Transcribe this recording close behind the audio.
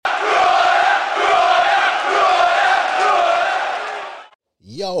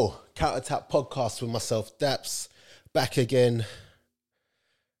Yo, Counterattack Podcast with myself, Daps, back again.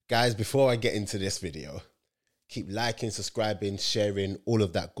 Guys, before I get into this video, keep liking, subscribing, sharing, all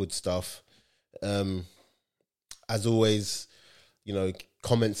of that good stuff. As always, you know,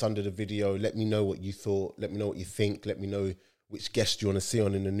 comments under the video. Let me know what you thought. Let me know what you think. Let me know which guest you want to see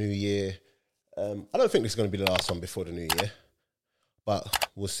on in the new year. I don't think this is going to be the last one before the new year, but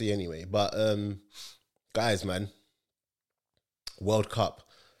we'll see anyway. But guys, man, World Cup.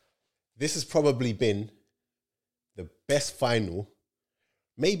 This has probably been the best final,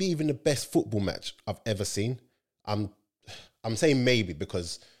 maybe even the best football match I've ever seen. I'm saying maybe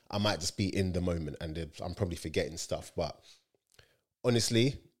because I might just be in the moment and I'm probably forgetting stuff. But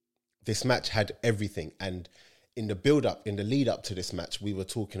honestly, this match had everything. And in the build-up, in the lead-up to this match, we were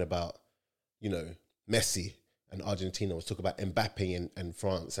talking about, you know, Messi and Argentina. We was talking about Mbappe and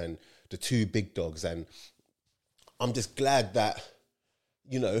France and the two big dogs. And I'm just glad that,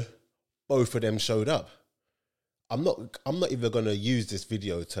 you know, both of them showed up. I'm not even going to use this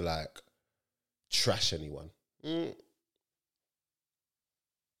video to, like, trash anyone.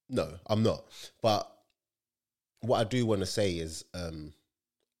 No, I'm not. But what I do want to say is,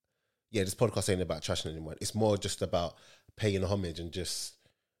 this podcast ain't about trashing anyone. It's more just about paying homage and just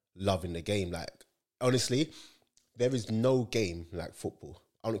loving the game. Like, honestly, there is no game like football.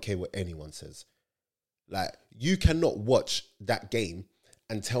 I don't care what anyone says. Like, you cannot watch that game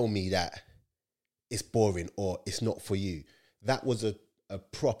and tell me that it's boring or it's not for you. That was a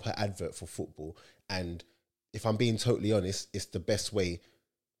proper advert for football. And if I'm being totally honest, it's the best way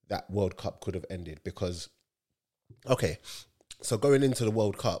that World Cup could have ended. Because, okay, so going into the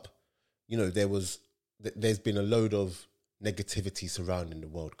World Cup, you know, there's been a load of negativity surrounding the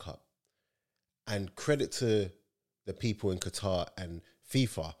World Cup. And credit to the people in Qatar and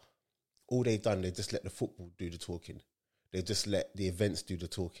FIFA, all they've done, they just let the football do the talking. They just let the events do the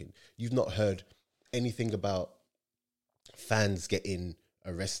talking. You've not heard anything about fans getting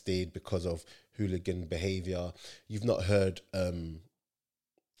arrested because of hooligan behaviour. You've not heard,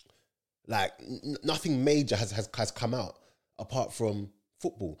 nothing major has come out apart from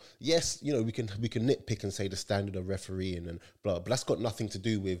football. Yes, you know, we can nitpick and say the standard of refereeing and blah, but that's got nothing to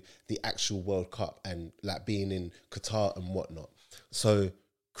do with the actual World Cup and like being in Qatar and whatnot. So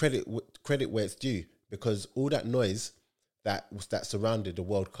credit where it's due, because all that noise that surrounded the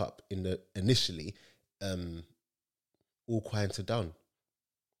World Cup initially, all quieted down.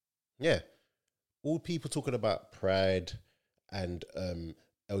 Yeah, all people talking about pride and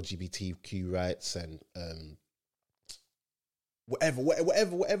LGBTQ rights and whatever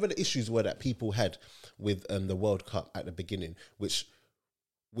the issues were that people had with the World Cup at the beginning, which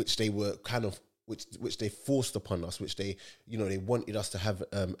they were kind of which they forced upon us, which they wanted us to have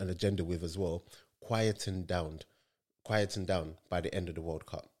an agenda with as well, quieting down by the end of the World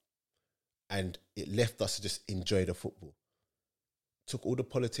Cup. And it left us to just enjoy the football. Took all the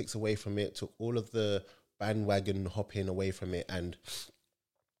politics away from it, took all of the bandwagon hopping away from it, and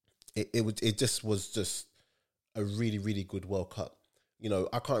it just was a really, really good World Cup. You know,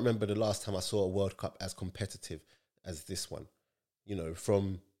 I can't remember the last time I saw a World Cup as competitive as this one. You know,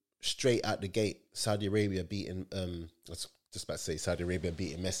 from straight out the gate, Saudi Arabia beating, I was just about to say Saudi Arabia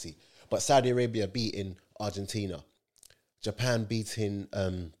beating Messi, but Saudi Arabia beating Argentina, Japan beating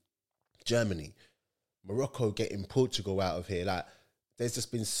Germany, Morocco getting Portugal out of here. Like, there's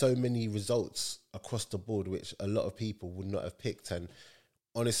just been so many results across the board which a lot of people would not have picked. And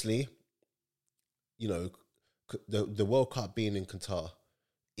honestly, you know, the World Cup being in Qatar,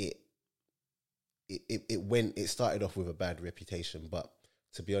 it started off with a bad reputation, but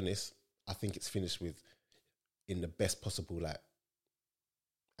to be honest, I think it's finished in the best possible light.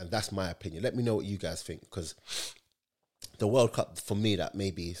 And that's my opinion. Let me know what you guys think, because the World Cup for me that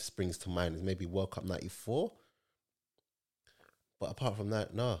maybe springs to mind is maybe World Cup 94. But apart from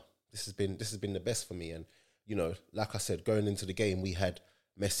that, no, this has been the best for me. And, you know, like I said, going into the game, we had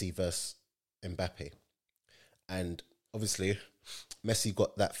Messi versus Mbappe. And obviously, Messi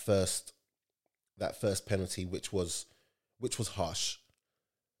got that first penalty, which was harsh.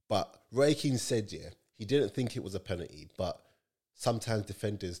 But Roy Keane said, he didn't think it was a penalty, but sometimes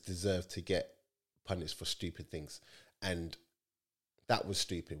defenders deserve to get punished for stupid things. And that was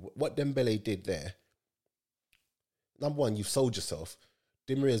stupid. What Dembele did there, number one, you've sold yourself.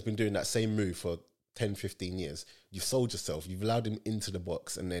 Di Maria has been doing that same move for 10, 15 years. You've sold yourself. You've allowed him into the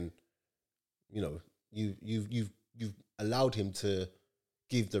box, and then, you know, you've allowed him to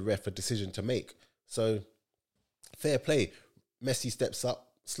give the ref a decision to make. So, fair play. Messi steps up,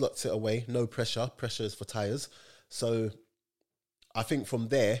 slots it away, no pressure. Pressure is for tires. So, I think from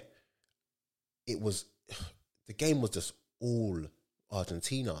there, the game was just all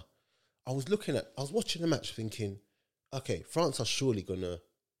Argentina, I was watching the match thinking, okay, France are surely gonna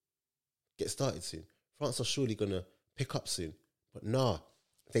get started soon. France are surely gonna pick up soon. But nah,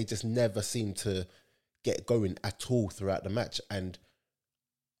 they just never seem to get going at all throughout the match. And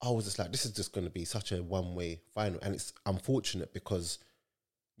I was just like, this is just gonna be such a one-way final. And it's unfortunate because,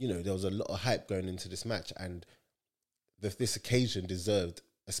 you know, there was a lot of hype going into this match, and this occasion deserved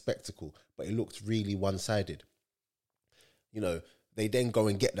a spectacle, but it looked really one-sided. You know, they then go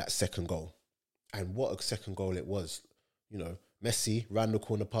and get that second goal. And what a second goal it was. You know, Messi ran the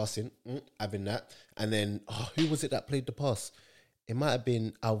corner passing, having that. And then, who was it that played the pass? It might have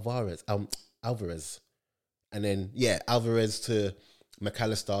been Alvarez. And then, Alvarez to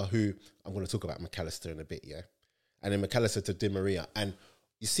McAllister, who I'm going to talk about McAllister in a bit, yeah? And then McAllister to Di Maria. And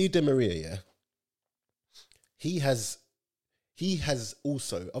you see Di Maria, yeah? He has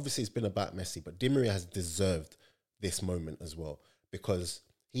also, obviously it's been about Messi, but Di Maria has deserved this moment as well, because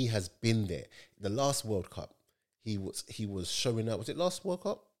he has been there. The last World Cup, he was showing up. Was it last World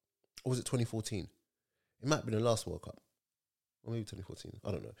Cup? Or was it 2014? It might have been the last World Cup. Or maybe 2014.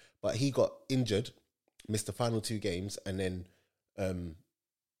 I don't know. But he got injured, missed the final 2 games, and then,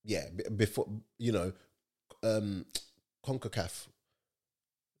 before, you know, CONCACAF.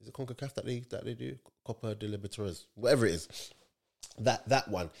 Is it CONCACAF that they do? Copa de Libertadores. Whatever it is. That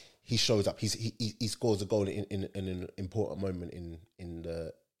one, he shows up. He scores a goal in an important moment in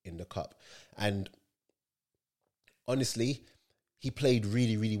the cup. And honestly, he played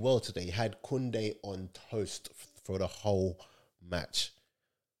really, really well today. He had Koundé on toast for the whole match.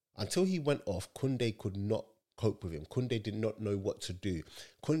 Until he went off, Koundé could not cope with him. Koundé did not know what to do.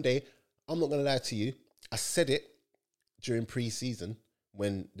 Koundé, I'm not going to lie to you, I said it during pre-season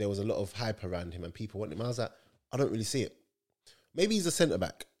when there was a lot of hype around him and people wanted him. I was like, I don't really see it. Maybe he's a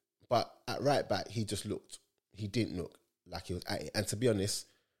centre-back, but at right-back, he didn't look like he was at it. And to be honest,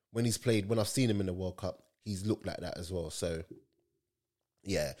 when I've seen him in the World Cup, he's looked like that as well. So,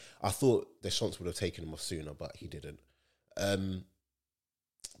 yeah, I thought Deschamps would have taken him off sooner, but he didn't.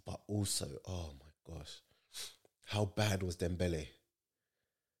 But also, oh my gosh, how bad was Dembele?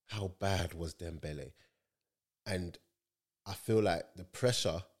 How bad was Dembele? And I feel like the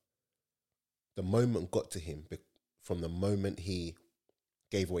pressure, the moment got to him from the moment he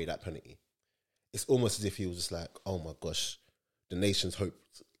gave away that penalty. It's almost as if he was just like, oh my gosh, the nation's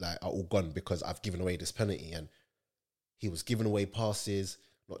hopes are all gone because I've given away this penalty. And he was giving away passes,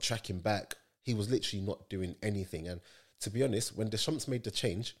 not tracking back. He was literally not doing anything. And to be honest, when Deschamps made the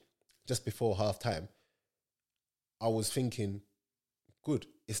change just before half-time, I was thinking, good,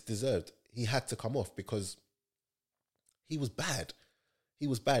 it's deserved. He had to come off because he was bad. He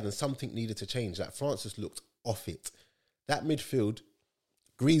was bad and something needed to change. Like, France just looked off it. That midfield,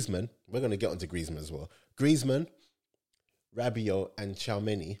 Griezmann, we're going to get onto Griezmann as well. Griezmann, Rabiot and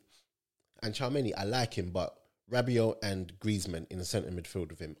Tchouaméni. And Tchouaméni, I like him, but Rabiot and Griezmann in the centre midfield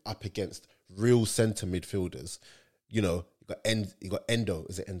with him up against real centre midfielders. You know, you got Endo.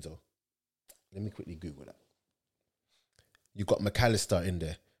 Is it Enzo? Let me quickly Google that. You got McAllister in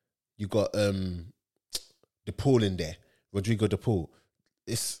there. You got De Paul in there. Rodrigo De Paul.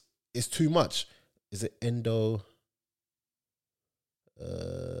 It's too much. Is it Endo?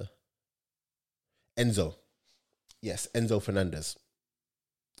 Enzo. Yes, Enzo Fernandez.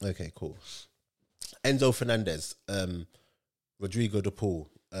 Okay, cool. Enzo Fernandez. Rodrigo De Paul.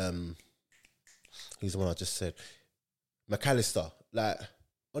 He's the one I just said. McAllister. Like,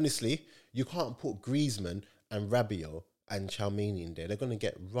 honestly, you can't put Griezmann and Rabiot and Tchouaméni in there. They're going to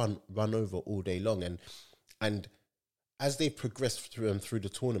get run over all day long. And as they've progressed through the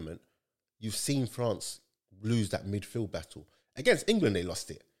tournament, you've seen France lose that midfield battle. Against England, they lost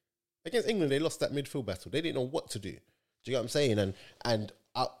it. Against England, they lost that midfield battle. They didn't know what to do. Do you get what I'm saying? And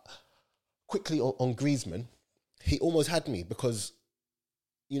quickly on Griezmann, he almost had me because,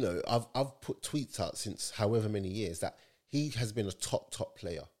 you know, I've put tweets out since however many years that he has been a top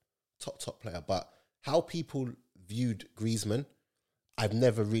player. Top player. But how people viewed Griezmann, I've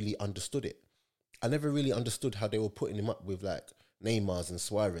never really understood it. I never really understood how they were putting him up with like Neymar's and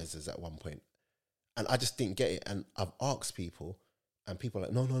Suarez's at one point. And I just didn't get it. And I've asked people, and people are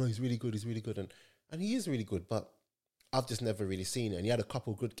like, no, he's really good. And he is really good, but I've just never really seen it. And he had a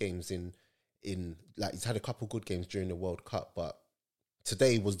couple good games he's had a couple good games during the World Cup, but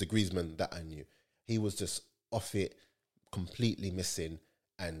today was the Griezmann that I knew. He was just off it, completely missing.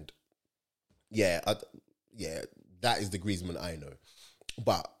 And that is the Griezmann I know.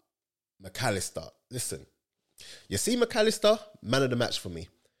 But McAllister, listen, you see McAllister, man of the match for me.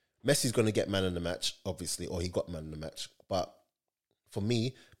 Messi's going to get man of the match, obviously, or he got man of the match. But for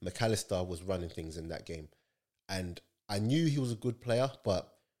me, McAllister was running things in that game. And I knew he was a good player,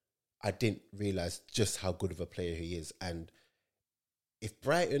 but I didn't realize just how good of a player he is. And if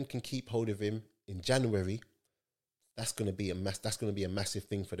Brighton can keep hold of him in January, that's going to be a massive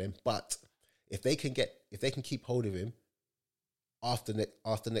thing for them. But if they can keep hold of him after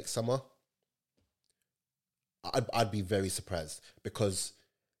next summer, I'd be very surprised, because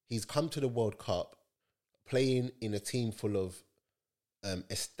he's come to the World Cup playing in a team full of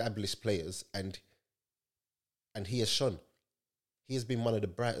established players, and he has shone. He has been one of the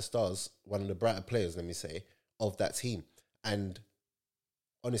brighter stars, one of the brighter players, let me say, of that team. And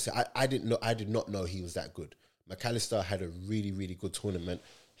honestly, I did not know he was that good. McAllister had a really, really good tournament.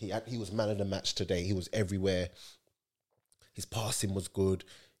 He was man of the match today. He was everywhere. His passing was good.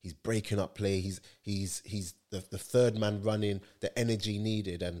 He's breaking up play. He's the third man running, the energy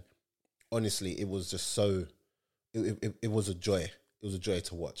needed. And honestly, it was just so, it was a joy. It was a joy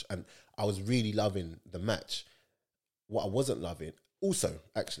to watch. And I was really loving the match. What I wasn't loving, also,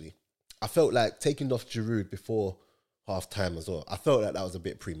 actually, I felt like taking off Giroud before half time as well. I felt like that was a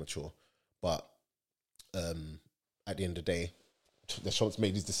bit premature. But at the end of the day, Deschamps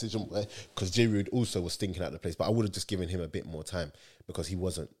made his decision, because Giroud also was stinking out the place. But I would have just given him a bit more time, because he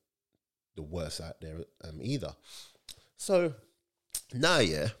wasn't the worst out there either. So now,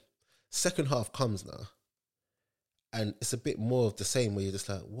 second half comes now, and it's a bit more of the same, where you're just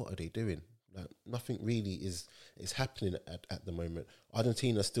like, what are they doing? Like, nothing really is happening at the moment.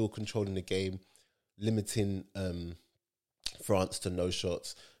 Argentina still controlling the game, limiting France to no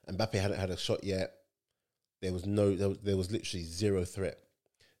shots. Mbappe hadn't had a shot yet. There was literally zero threat.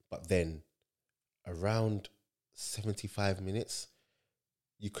 But then around 75 minutes,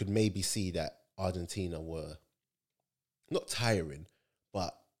 you could maybe see that Argentina were not tiring,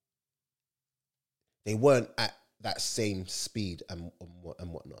 but they weren't at that same speed and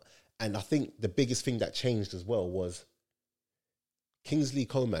whatnot. And I think the biggest thing that changed as well was Kingsley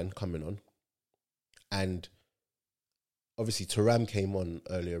Coman coming on, and obviously Thuram came on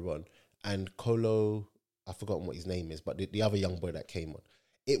earlier on, and Kolo, I've forgotten what his name is, but the other young boy that came on.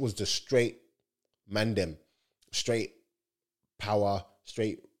 It was just straight mandem, straight power,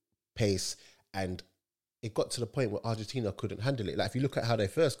 straight pace, and it got to the point where Argentina couldn't handle it. Like, if you look at how their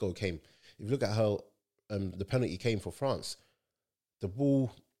first goal came, if you look at how the penalty came for France, the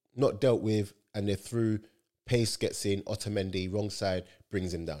ball not dealt with, and they're through, pace gets in, Otamendi, wrong side,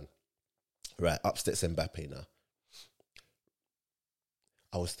 brings him down. Right, up steps Mbappe now.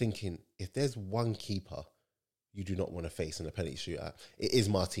 I was thinking, if there's one keeper you do not want to face in a penalty shootout, it is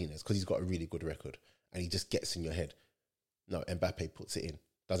Martinez, because he's got a really good record, and he just gets in your head. No, Mbappe puts it in.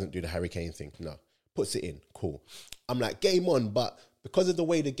 Doesn't do the Harry Kane thing. No, puts it in. Cool. I'm like, game on, but because of the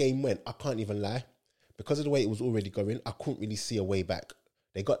way the game went, I can't even lie. Because of the way it was already going, I couldn't really see a way back.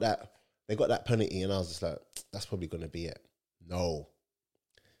 They got that penalty, and I was just like, that's probably going to be it. No.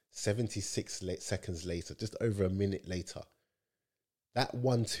 76 seconds later, just over a minute later, that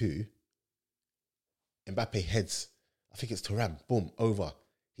 1-2, Mbappe heads, I think it's Thuram, boom, over.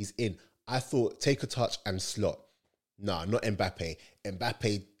 He's in. I thought, take a touch and slot. Nah, not Mbappe.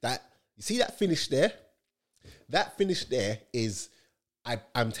 Mbappe, you see that finish there? That finish there is,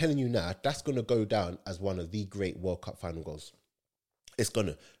 I'm telling you now, that's going to go down as one of the great World Cup final goals. It's going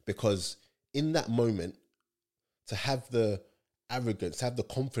to, because in that moment, to have the arrogance, to have the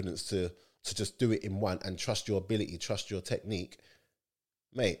confidence to just do it in one and trust your ability, trust your technique,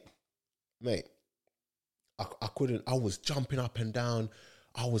 mate, I couldn't, I was jumping up and down.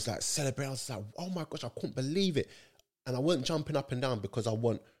 I was like celebrating. I was like, oh my gosh, I couldn't believe it. And I wasn't jumping up and down because I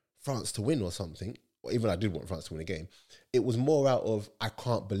want France to win or something, or even I did want France to win a game. It was more out of, I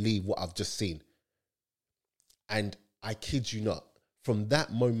can't believe what I've just seen. And I kid you not, from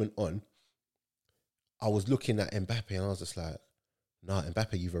that moment on, I was looking at Mbappe and I was just like, nah,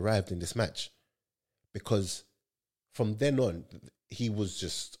 Mbappe, you've arrived in this match. Because from then on, he was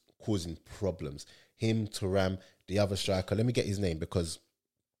just causing problems. Him, Thuram, the other striker. Let me get his name, because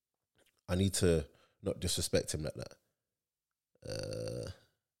I need to not disrespect him like that.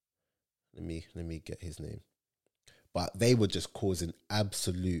 Let me get his name. But they were just causing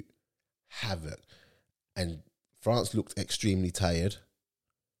absolute havoc. And France looked extremely tired.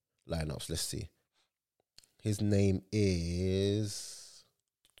 Lineups, let's see. His name is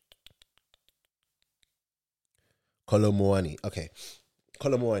Kolo Muani. Okay,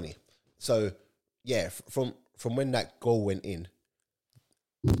 Kolo Muani. So, yeah, from when that goal went in,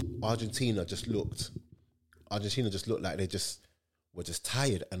 Argentina just looked like they were just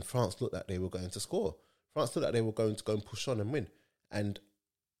tired, and France looked like they were going to score. France looked like they were going to go and push on and win. And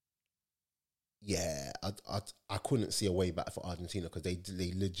yeah, I couldn't see a way back for Argentina, because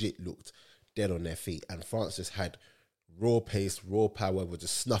they legit looked dead on their feet, and France just had raw pace, raw power. We're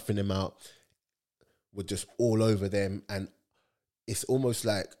just snuffing them out. We're just all over them. And it's almost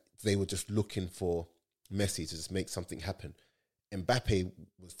like they were just looking for Messi to just make something happen. Mbappe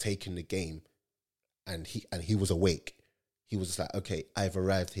was taking the game and he was awake. He was just like, okay, I've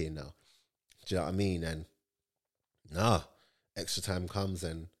arrived here now. Do you know what I mean? And extra time comes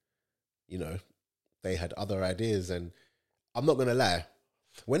and, you know, they had other ideas. And I'm not going to lie,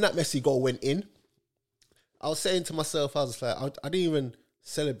 when that Messi goal went in, I was saying to myself, I was just like, I didn't even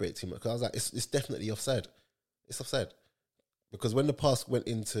celebrate too much because I was like, it's definitely offside. It's offside. Because when the pass went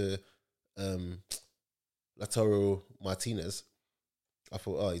into Lautaro Martinez, I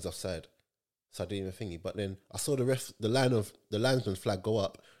thought, oh, he's offside. So I didn't even think it. But then I saw the linesman's flag go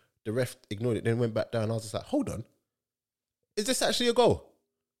up. The ref ignored it, then went back down. I was just like, hold on. Is this actually a goal?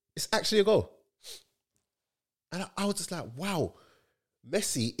 It's actually a goal. And I was just like, wow.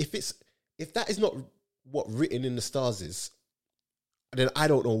 Messi, if that is not what written in the stars is, then I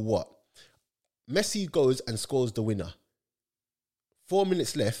don't know what. Messi goes and scores the winner. 4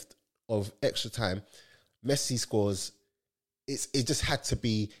 minutes left of extra time. Messi scores. It just had to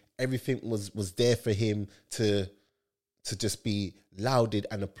be, everything was there for him to just be lauded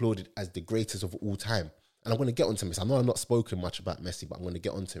and applauded as the greatest of all time. And I'm going to get onto Messi. I know I'm not spoken much about Messi, but I'm going to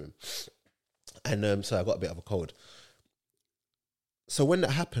get onto him. And so I got a bit of a cold. So when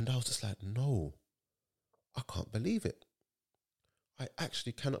that happened, I was just like, no, I can't believe it. I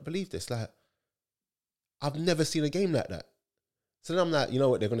actually cannot believe this. Like, I've never seen a game like that. So then I'm like, you know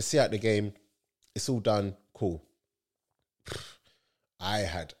what? They're going to see out the game. It's all done. Cool.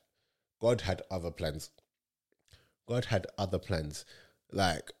 God had other plans. God had other plans.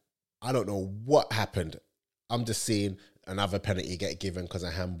 Like, I don't know what happened. I'm just seeing another penalty get given because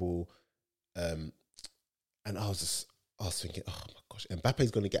of handball. And I was thinking, oh my gosh,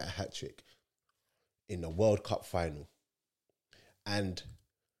 Mbappe's going to get a hat-trick in the World Cup final. And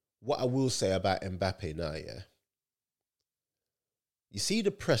what I will say about Mbappe now, yeah, you see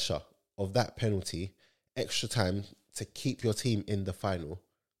the pressure of that penalty, extra time to keep your team in the final,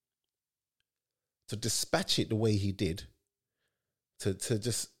 to dispatch it the way he did, to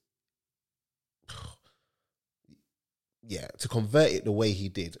just, yeah, to convert it the way he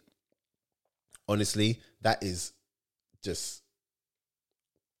did. Honestly, that is just,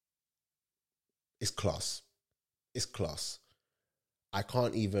 it's class. It's class. I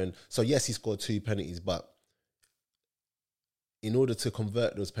can't even, so yes, he scored 2 penalties, but in order to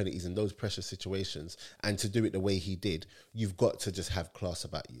convert those penalties in those pressure situations and to do it the way he did, you've got to just have class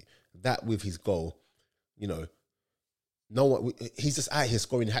about you. That with his goal, you know, no one, he's just out here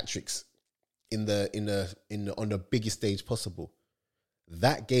scoring hat-tricks on the biggest stage possible.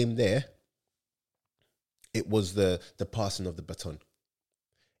 That game there, it was the passing of the baton.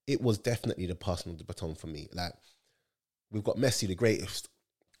 It was definitely the passing of the baton for me. Like, we've got Messi, the greatest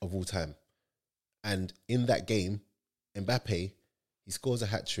of all time. And in that game, Mbappe, he scores a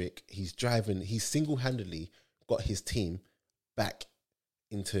hat-trick. He's driving. He single-handedly got his team back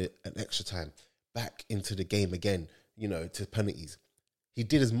into an extra time, back into the game again, you know, to penalties. He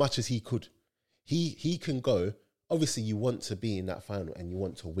did as much as he could. He can go. Obviously, you want to be in that final and you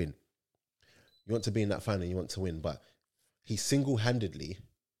want to win. You want to be in that final and you want to win. But he single-handedly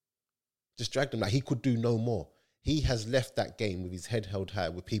just dragged him. Like, he could do no more. He has left that game with his head held high,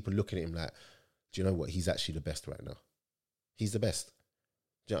 with people looking at him like, do you know what? He's actually the best right now. He's the best.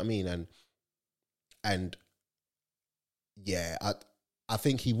 Do you know what I mean? And yeah, I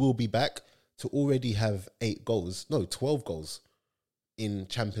think he will be back to already have 12 goals in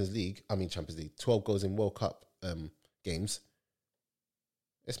Champions League. 12 goals in World Cup games.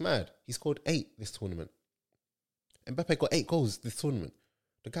 It's mad. He scored 8 this tournament. Mbappe got 8 goals this tournament.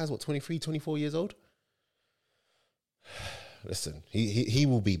 The guy's, 23, 24 years old? Listen, he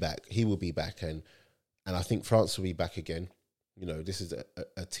will be back. He will be back. And I think France will be back again. You know, this is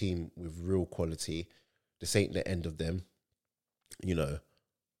a team with real quality. This ain't the end of them. You know,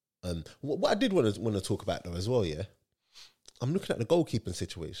 what I did want to talk about though as well, yeah. I'm looking at the goalkeeping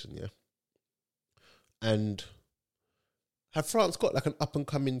situation, yeah. And have France got like an up and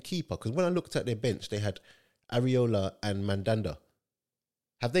coming keeper? Because when I looked at their bench, they had Areola and Mandanda.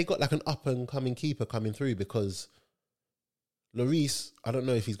 Have they got like an up and coming keeper coming through? Because Lloris, I don't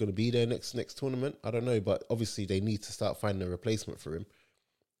know if he's going to be there next tournament. I don't know, but obviously they need to start finding a replacement for him.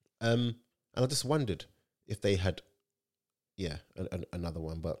 And I just wondered if they had, another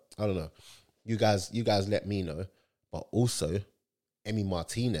one. But I don't know. You guys let me know. But also, Emi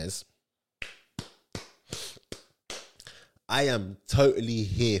Martinez, I am totally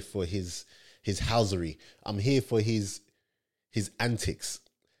here for his housery. I'm here for his antics.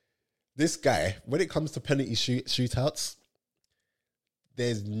 This guy, when it comes to penalty shootouts,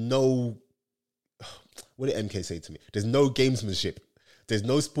 there's no, what did MK say to me? There's no gamesmanship. There's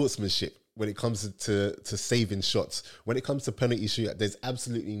no sportsmanship when it comes to saving shots. When it comes to penalty shootout, there's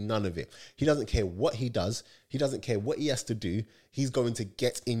absolutely none of it. He doesn't care what he does. He doesn't care what he has to do. He's going to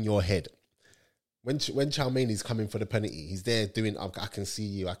get in your head. When Chalmany's coming for the penalty, he's there doing, I can see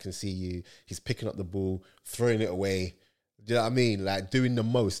you, I can see you. He's picking up the ball, throwing it away. Do you know what I mean? Like doing the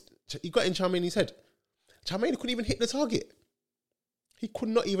most. He got in Chalmany's head. Chalmany couldn't even hit the target. He could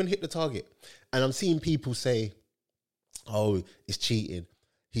not even hit the target. And I'm seeing people say, oh, it's cheating.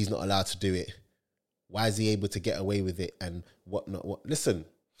 He's not allowed to do it. Why is he able to get away with it and whatnot? Listen,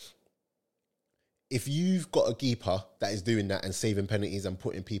 if you've got a keeper that is doing that and saving penalties and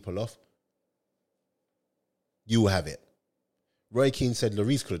putting people off, you will have it. Roy Keane said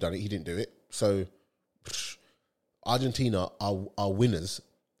Lloris could have done it. He didn't do it. So Argentina are winners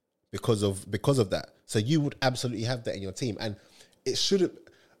because of that. So you would absolutely have that in your team. And I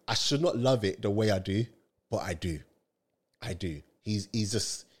should not love it the way I do, but I do. He's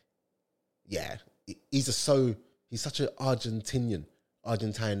just, yeah. He's such an Argentine.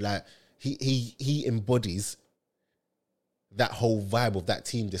 Like he embodies that whole vibe of that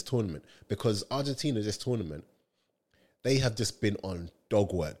team this tournament, because Argentina this tournament, they have just been on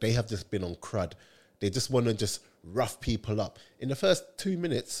dog work. They have just been on crud. They just want to just rough people up. In the first 2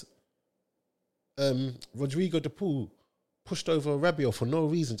 minutes, Rodrigo de Paul pushed over Rabiot for no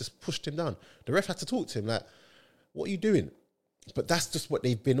reason, just pushed him down. The ref had to talk to him like, what are you doing? But that's just what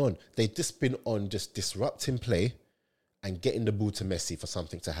they've been on. They've just been on just disrupting play and getting the ball to Messi for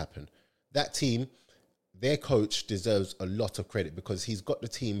something to happen. That team, their coach deserves a lot of credit because he's got the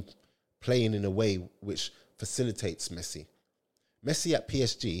team playing in a way which facilitates Messi. Messi at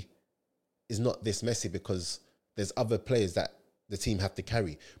PSG is not this Messi because there's other players that the team have to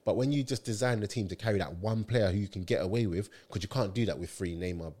carry. But when you just design the team to carry that one player who you can get away with, because you can't do that with three,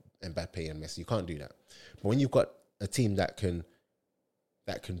 Neymar, Mbappe and Messi. You can't do that. But when you've got a team that can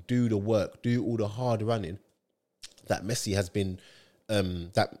do the work, do all the hard running, that Messi has been, all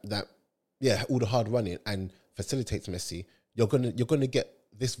the hard running and facilitates Messi, you're gonna get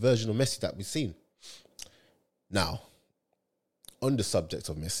this version of Messi that we've seen. Now, on the subject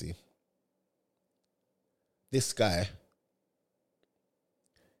of Messi, this guy,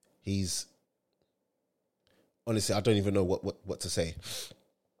 he's honestly, I don't even know what to say.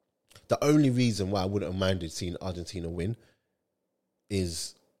 The only reason why I wouldn't have minded seeing Argentina win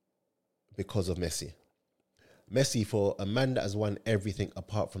is because of Messi. Messi, for a man that has won everything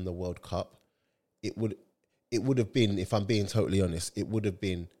apart from the World Cup, it would have been, if I'm being totally honest, it would have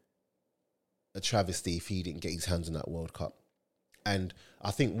been a travesty if he didn't get his hands on that World Cup. And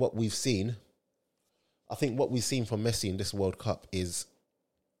I think what we've seen from Messi in this World Cup is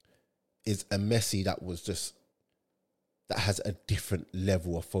a Messi that has a different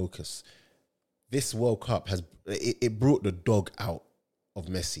level of focus. This World Cup it brought the dog out of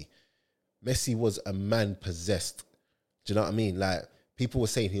Messi. Messi was a man possessed. Do you know what I mean? Like, people were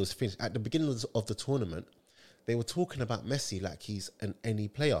saying he was finished. At the beginning of the tournament, they were talking about Messi like he's any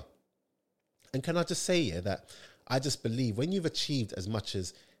player. And can I just say that I just believe when you've achieved as much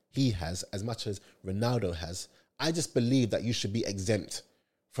as he has, as much as Ronaldo has, I just believe that you should be exempt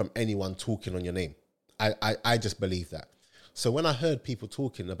from anyone talking on your name. I just believe that. So when I heard people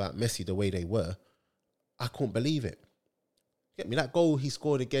talking about Messi the way they were, I couldn't believe it. Get me? That goal he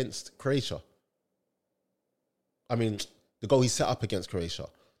scored against Croatia. I mean, the goal he set up against Croatia.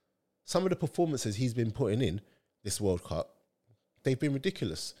 Some of the performances he's been putting in this World Cup, they've been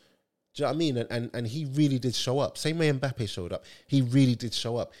ridiculous. Do you know what I mean? And he really did show up. Same way Mbappe showed up. He really did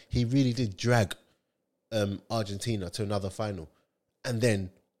show up. He really did drag Argentina to another final. And then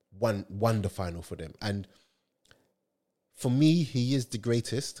won the final for them. And for me, he is the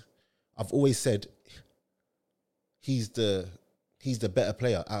greatest. I've always said he's the better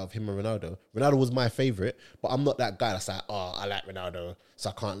player out of him and Ronaldo. Ronaldo was my favourite, but I'm not that guy that's like, oh, I like Ronaldo, so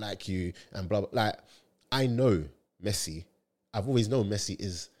I can't like you, and blah, blah. Like, I know Messi. I've always known Messi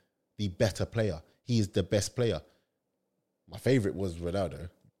is the better player. He is the best player. My favourite was Ronaldo.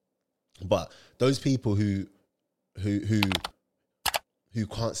 But those people who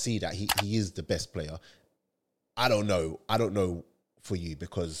can't see that he is the best player, I don't know for you,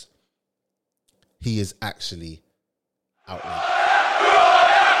 because he is actually outrageous.